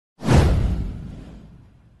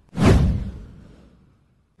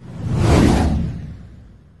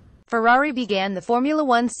Ferrari began the Formula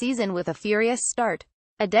One season with a furious start.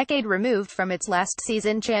 A decade removed from its last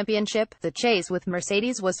season championship, the chase with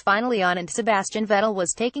Mercedes was finally on and Sebastian Vettel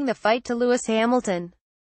was taking the fight to Lewis Hamilton.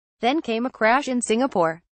 Then came a crash in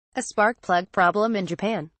Singapore, a spark plug problem in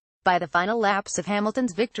Japan. By the final laps of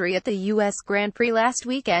Hamilton's victory at the U.S. Grand Prix last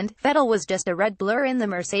weekend, Vettel was just a red blur in the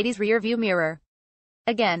Mercedes rearview mirror.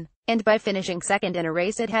 Again, and by finishing second in a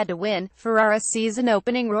race it had to win, Ferrari's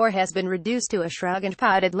season-opening roar has been reduced to a shrug and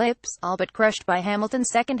pouted lips, all but crushed by Hamilton's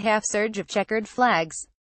second-half surge of checkered flags.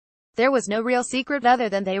 There was no real secret other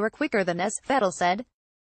than they were quicker than us, Vettel said.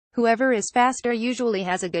 Whoever is faster usually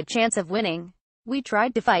has a good chance of winning. We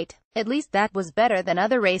tried to fight. At least that was better than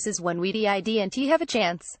other races when we didn't have a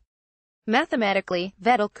chance. Mathematically,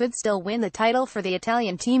 Vettel could still win the title for the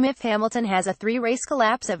Italian team if Hamilton has a three-race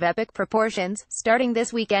collapse of epic proportions, starting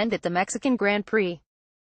this weekend at the Mexican Grand Prix.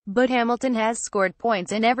 But Hamilton has scored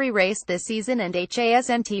points in every race this season and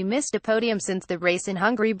hasn't missed a podium since the race in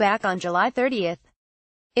Hungary back on July 30th.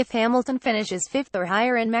 If Hamilton finishes fifth or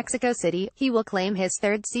higher in Mexico City, he will claim his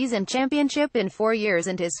third season championship in 4 years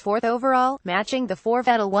and his fourth overall, matching the four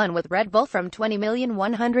Vettel won with Red Bull from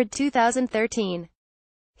 20,100-2013.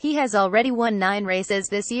 He has already won 9 races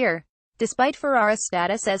this year. Despite Ferrari's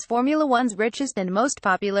status as Formula One's richest and most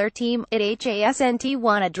popular team, it hasn't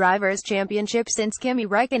won a Drivers' Championship since Kimi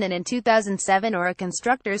Räikkönen in 2007 or a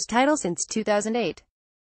Constructors' title since 2008.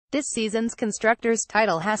 This season's Constructors'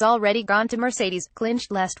 title has already gone to Mercedes,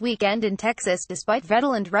 clinched last weekend in Texas despite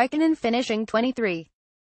Vettel and Räikkönen finishing 23.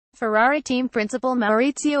 Ferrari team principal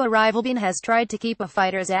Maurizio Arrivalbene has tried to keep a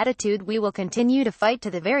fighter's attitude. We will continue to fight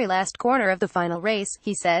to the very last corner of the final race,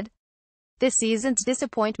 he said. This season's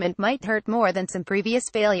disappointment might hurt more than some previous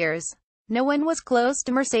failures. No one was close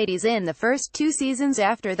to Mercedes in the first 2 seasons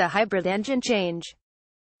after the hybrid engine change.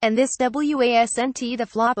 And this wasn't the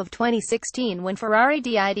flop of 2016 when Ferrari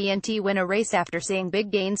didn't win a race after seeing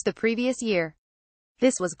big gains the previous year.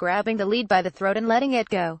 This was grabbing the lead by the throat and letting it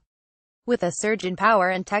go. With a surge in power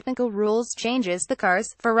and technical rules changes the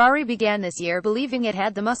cars, Ferrari began this year believing it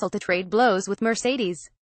had the muscle to trade blows with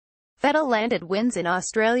Mercedes. Vettel landed wins in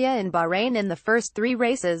Australia and Bahrain in the first 3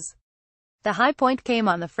 races. The high point came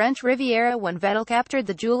on the French Riviera when Vettel captured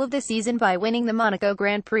the jewel of the season by winning the Monaco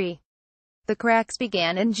Grand Prix. The cracks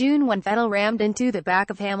began in June when Vettel rammed into the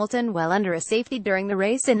back of Hamilton while under a safety during the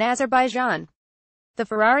race in Azerbaijan. The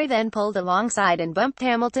Ferrari then pulled alongside and bumped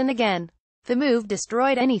Hamilton again. The move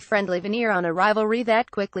destroyed any friendly veneer on a rivalry that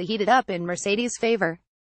quickly heated up in Mercedes' favor.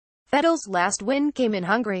 Vettel's last win came in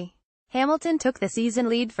Hungary. Hamilton took the season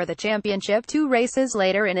lead for the championship 2 races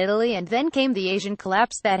later in Italy, and then came the Asian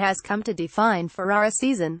collapse that has come to define Ferrari's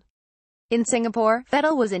season. In Singapore,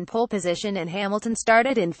 Vettel was in pole position and Hamilton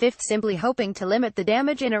started in 5th, simply hoping to limit the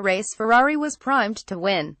damage in a race Ferrari was primed to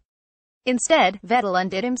win. Instead, Vettel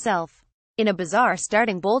undid himself. In a bizarre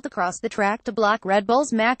starting bolt across the track to block Red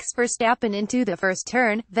Bull's Max Verstappen into the first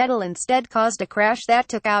turn, Vettel instead caused a crash that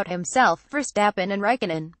took out himself, Verstappen and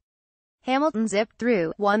Räikkönen. Hamilton zipped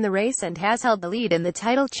through, won the race and has held the lead in the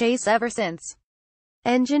title chase ever since.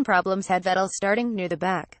 Engine problems had Vettel starting near the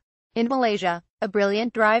back. In Malaysia, a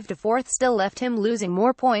brilliant drive to 4th still left him losing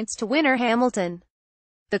more points to winner Hamilton.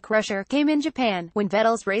 The crusher came in Japan, when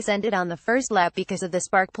Vettel's race ended on the first lap because of the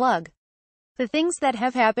spark plug. The things that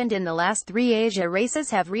have happened in the last 3 Asia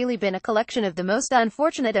races have really been a collection of the most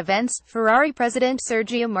unfortunate events, Ferrari president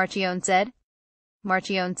Sergio Marchionne said.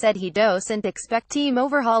 Marchionne said he doesn't expect team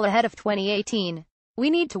overhaul ahead of 2018. We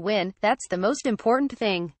need to win, that's the most important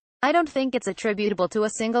thing. I don't think it's attributable to a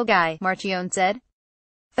single guy, Marchionne said.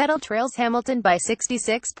 Vettel trails Hamilton by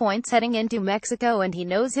 66 points heading into Mexico and he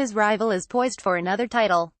knows his rival is poised for another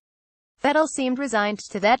title. Vettel seemed resigned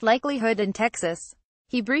to that likelihood in Texas.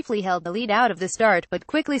 He briefly held the lead out of the start but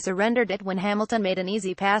quickly surrendered it when Hamilton made an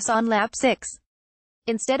easy pass on lap 6.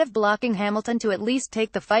 Instead of blocking Hamilton to at least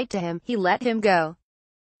take the fight to him, he let him go.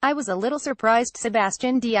 I was a little surprised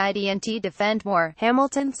Sebastian didn't defend more,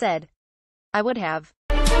 Hamilton said. I would have.